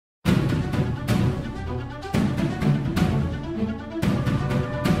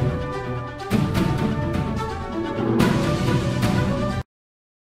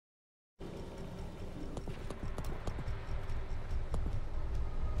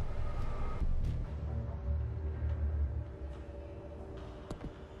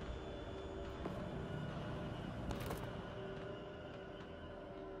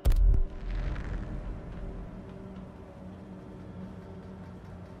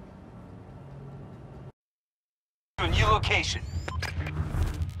A new location.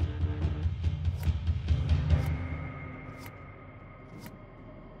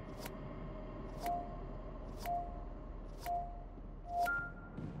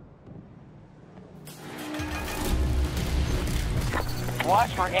 Watch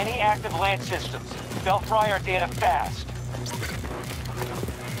for any active land systems. They'll fry our data fast.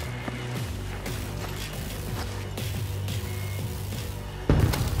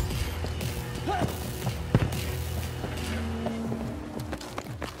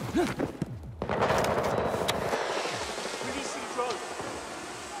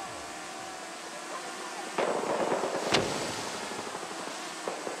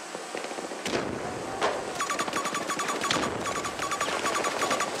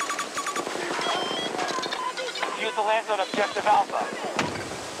 Use the lands on objective Alpha.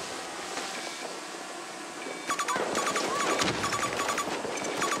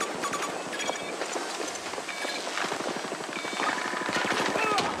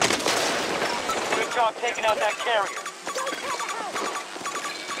 Good job taking out that carrier.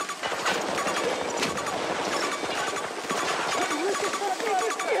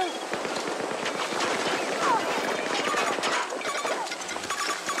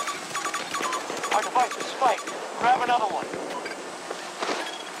 Our device is spiked. Grab another one.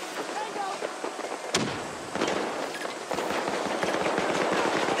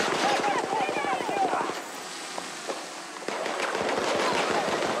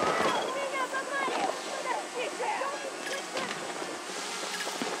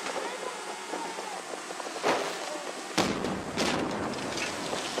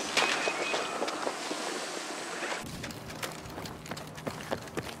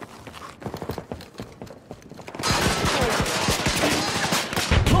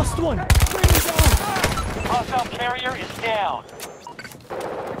 One! Hostile carrier is down.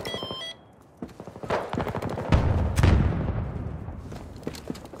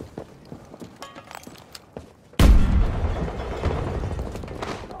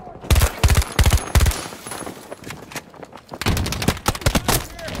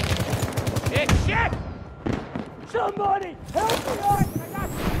 It's shit! Somebody help me out!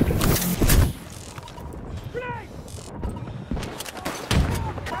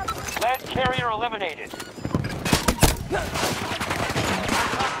 Land carrier eliminated.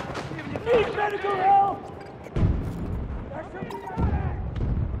 Need medical help!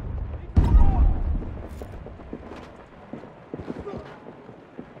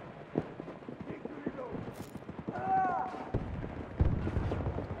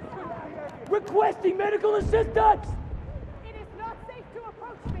 Requesting medical assistance! It is not safe to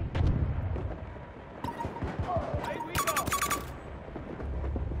approach me.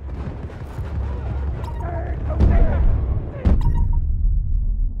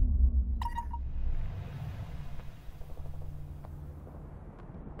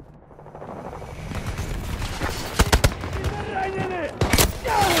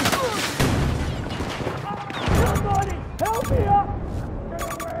 Somebody help me up!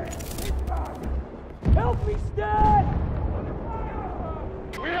 Help me stand!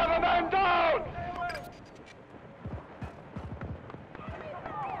 We have a man down!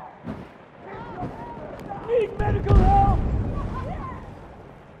 Need medical help!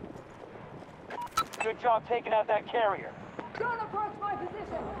 Good job taking out that carrier. Don't approach my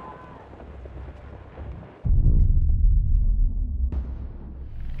position.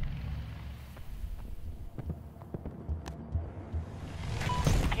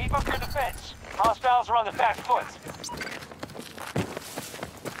 Keep up your defense. Hostiles are on the back foot.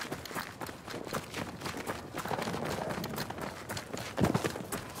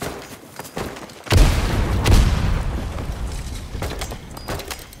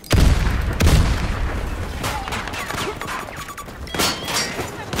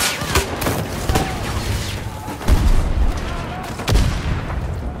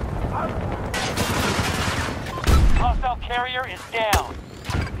 Hostile carrier is down.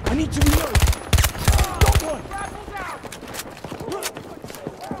 I need to reload! Don't run!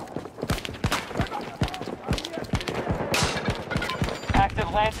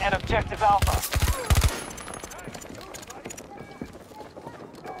 Active lance at objective Alpha.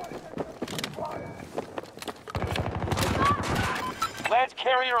 Lance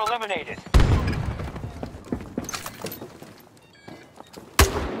carrier eliminated.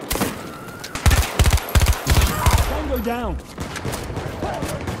 Tango down!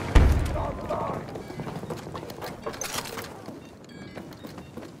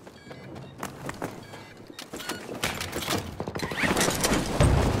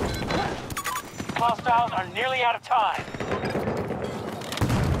 Hostiles are nearly out of time.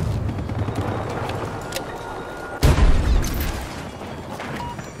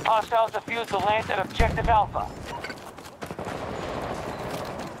 Hostiles defuse the Lance at Objective Alpha.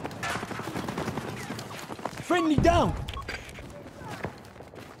 Friendly down!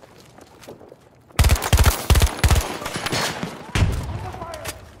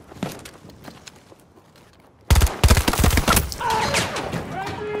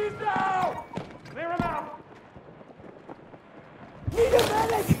 Friendly's down! Clear him out! Need a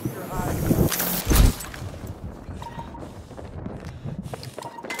medic!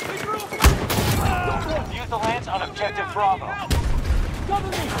 Defuse the Lance on Objective Bravo. Cover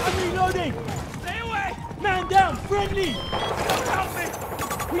me! I'm reloading! Stay away! Man down! Friendly! Help me!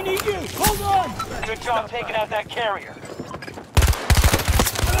 We need you! Hold on! Good job taking out that carrier.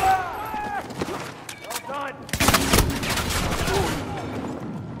 Well done.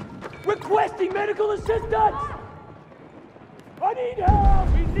 Requesting medical assistance! I need help!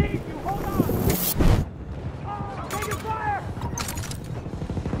 We need you. Hold on. Taking fire!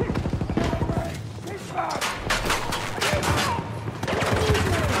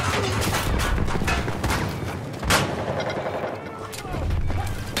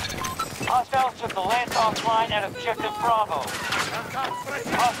 Hostiles took the Lance offline at Objective Bravo.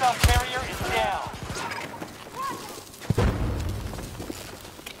 Hostile carrier is down.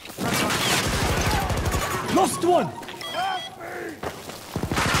 Lost one!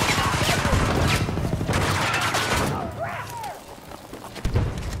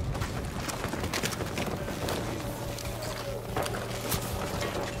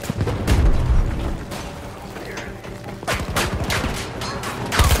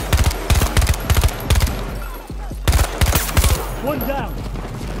 One down.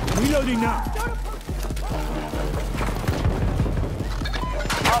 Reloading now.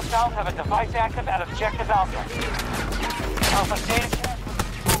 Hostiles have a device active at Objective Alpha. Alpha data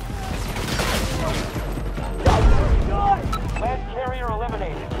Lance carrier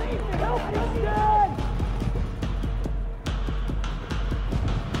eliminated. Help me, Dad!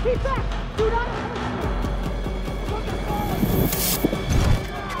 Keep back! Do not...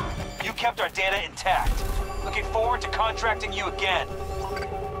 You kept our data intact. Looking forward to contracting you again.